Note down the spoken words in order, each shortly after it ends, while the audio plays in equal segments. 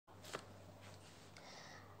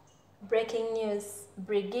Breaking news,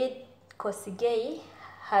 Brigid Kosgei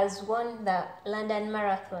has won the London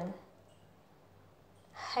Marathon.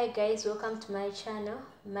 Hi guys, welcome to my channel.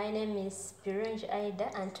 My name is Brigid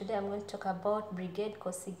and today I'm going to talk about Brigid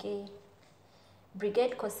Kosgei.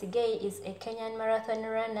 Brigid Kosgei is a Kenyan marathon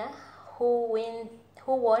runner who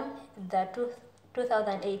won the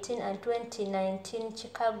 2018 and 2019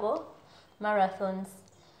 Chicago marathons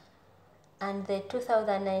and the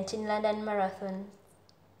 2019 London Marathon.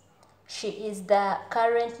 She is the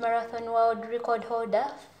current marathon world record holder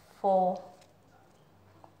for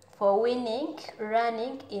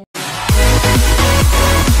running in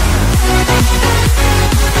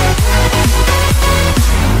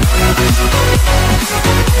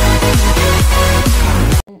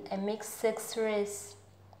a mixed-sex race.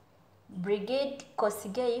 Brigid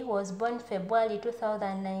Kosgei was born February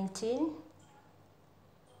 2019.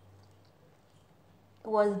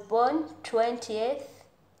 Was born 20th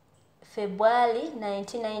February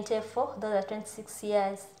 1994, those are 26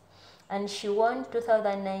 years, and she won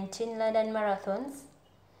 2019 London Marathons.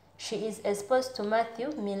 She is espoused to Matthew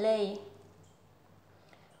Milley.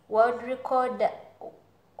 World record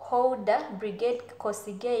holder Brigid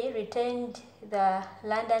Kosgei retained the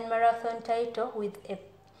London Marathon title with a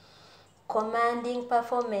commanding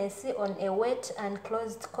performance on a wet and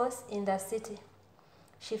closed course in the city.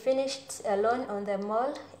 She finished alone on the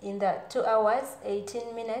mall in the 2 hours,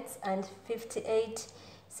 18 minutes and 58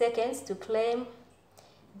 seconds to claim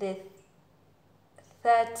the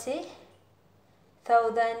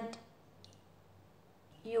 30,000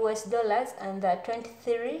 US dollars and the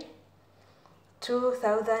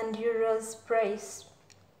 23,000 euros prize.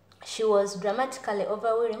 She was dramatically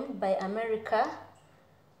overwhelmed by America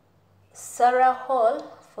Sarah Hall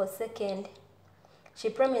for second. She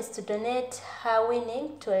promised to donate her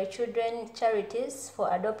winning to a children's charities for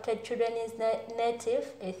adopted children in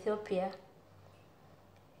native Ethiopia.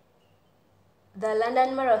 The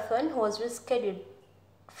London Marathon was rescheduled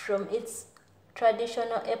from its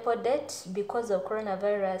traditional April date because of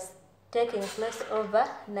coronavirus, taking place over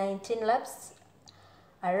 19 laps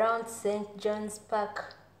around St. John's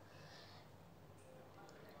Park.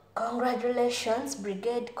 Congratulations,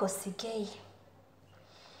 Brigid Kosgei.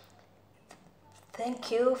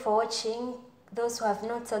 Thank you for watching. Those who have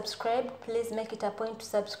not subscribed, please make it a point to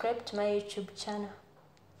subscribe to my YouTube channel.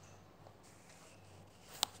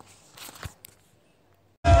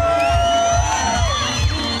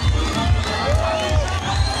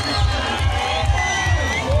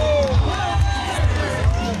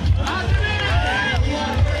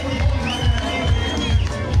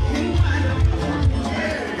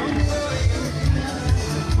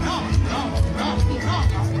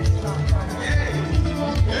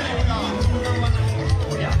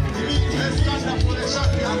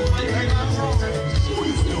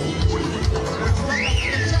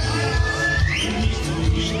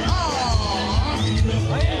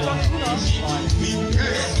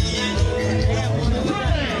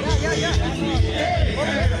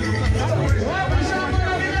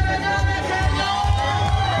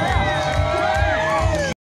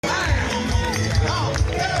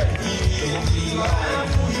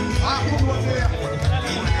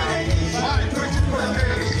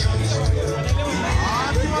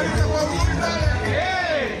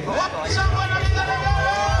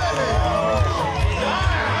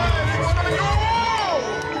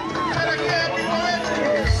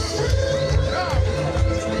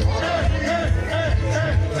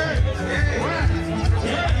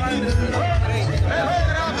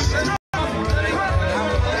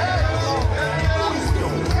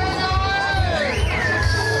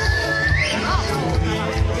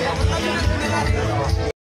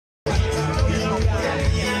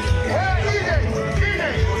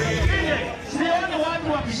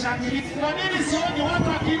 Kwa nini sioni watu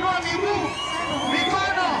wakiinua miguu,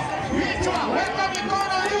 mikono, vichwa, weka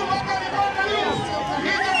mikono juu, weka mikono juu.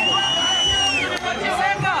 Nipatie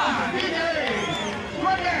weka.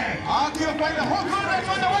 Twende. Akiwa kwenda huko.